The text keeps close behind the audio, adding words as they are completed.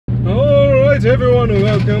Alright everyone,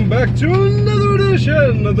 welcome back to another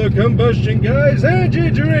edition of the Combustion Guys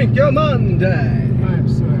Energy Drink Monday. I'm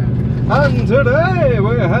so happy. And today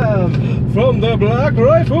we have from the Black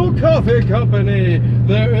Rifle Coffee Company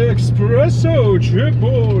the Espresso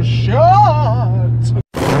Triple Shot.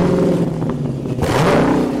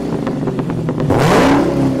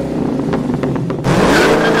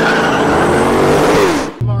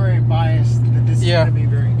 I'm already biased that this is going to be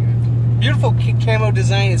very good. Beautiful camo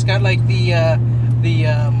design. It's got like the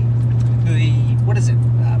what is it?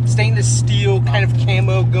 Stainless steel kind of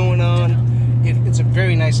camo going on. It's a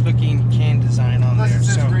very nice looking can design on Plus there. It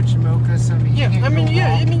says rich mocha, so you can't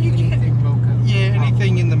anything mocha. Yeah,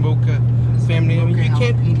 anything in the mocha family. I mean,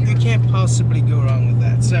 you can't possibly go wrong with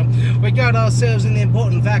that. So we got ourselves in the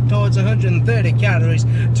important factoids: 130 calories,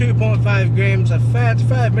 2.5 grams of fat,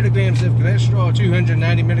 5 milligrams of cholesterol,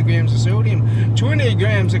 290 milligrams of sodium, 20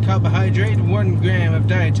 grams of carbohydrate, 1 gram of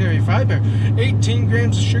dietary fiber, 18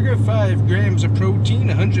 grams of sugar, 5 grams of protein,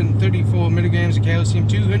 134 milligrams of calcium,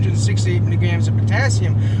 268 milligrams of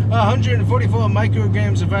potassium, 144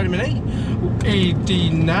 micrograms of vitamin A,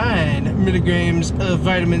 89 milligrams of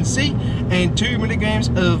vitamin C, and 2 milligrams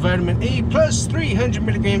of vitamin E, plus 300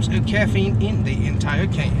 milligrams of caffeine in the entire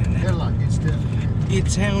can. Good luck, it's definitely. It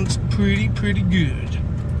sounds pretty good.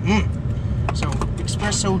 So,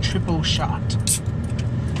 espresso triple shot.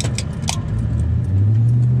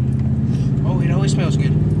 Oh, it always smells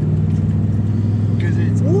good. Because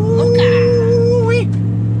it's Ooh-wee.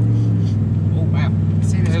 Oh, wow.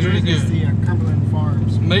 same as That's really good as good. the Cumberland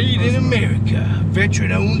Farms. Made in America.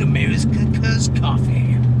 Veteran-owned America's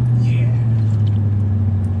coffee. Yeah.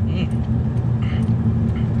 Ooh.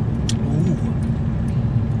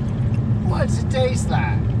 What's it taste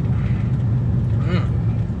like?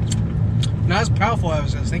 Not as powerful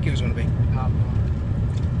as I was thinking it was going to be.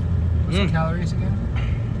 What's the calories again?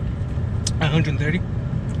 130.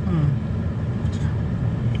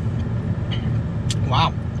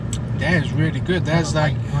 Wow. That is really good. That's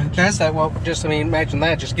like, well, just, I mean, imagine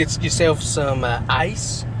that. Just get yourself some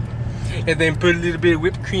ice, and then put a little bit of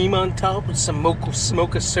whipped cream on top with some mocha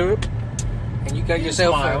syrup, and you got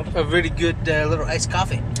yourself a really good little iced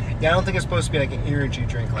coffee. Yeah, I don't think it's supposed to be like an energy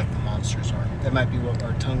drink like the Monsters are. That might be what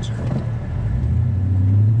our tongues are.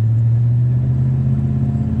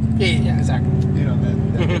 Yeah, exactly. You know,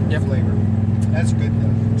 that flavor. That's good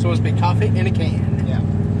though. So it's big coffee in a can. Yeah.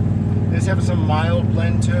 This has some mild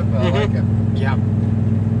blend to it, but I like it. Yeah.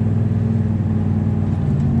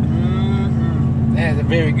 That has a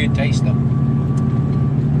very good taste though.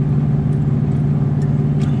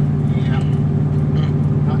 Yeah.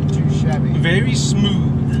 Not too shabby. Very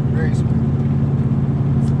smooth. Very smooth.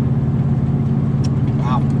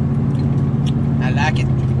 Wow. I like it.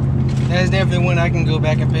 That's definitely one I can go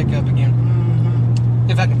back and pick up again.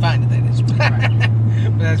 If I can find it, that is. Right.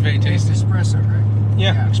 But that's very tasty. Espresso, right?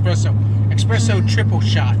 Yeah, espresso. Espresso triple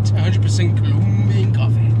shot. 100% Colombian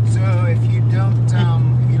coffee. So if you don't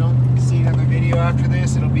see another video after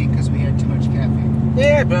this, it'll be because we had too much caffeine.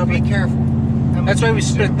 Yeah, probably. Be careful. That's why we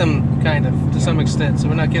split them, kind of, to some extent, so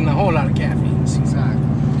we're not getting a whole lot of caffeine. Exactly.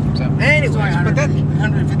 So, anyways, but that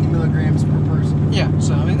 150 milligrams per person. yeah.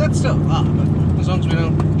 So I mean, that's still a lot, but as long as we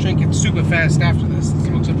don't drink it super fast after this,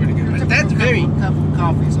 it looks pretty good. But that's very. A cup of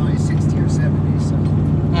coffee is only 60 or 70, so.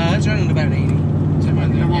 It's running about 80.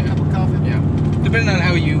 One cup of coffee. Yeah. Depending on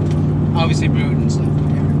how you obviously brew it and stuff.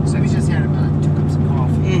 Yeah. So we just had about 2 cups of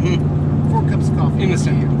coffee. 4 cups of coffee. In the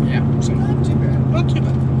center. Yeah. So not too bad. not too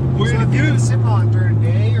bad. So if you can sip on during the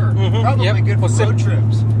day, or probably good for road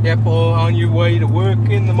trips. Yep, or on your way to work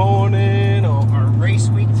in the morning, or race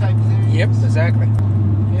week type thing. Yep, exactly.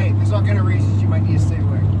 Hey, there's all kind of races you might need to stay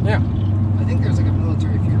away. Yeah. I think there's like a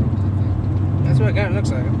military funeral type thing. That's what it kind of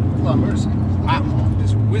looks like. A lot of motorcycles. Wow.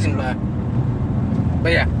 Just whizzing by.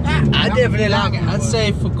 But yeah, I definitely like it. I'd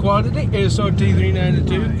say for quantity, SRT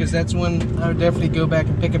 392, because that's one I would definitely go back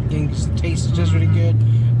and pick up again, because the taste is just really good.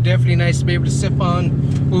 Definitely nice to be able to sip on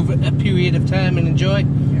over a period of time and enjoy.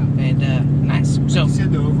 Yeah. And nice. So you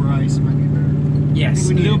said the over ice might be better. Yes,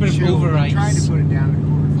 a little bit of over ice. Trying to put it down the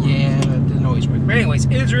corner. Yeah, that doesn't always work. But anyways,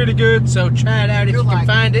 it's really good. So try it out if you can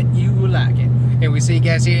find it. You will like it. And we'll see you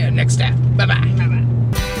guys here next time. Bye bye.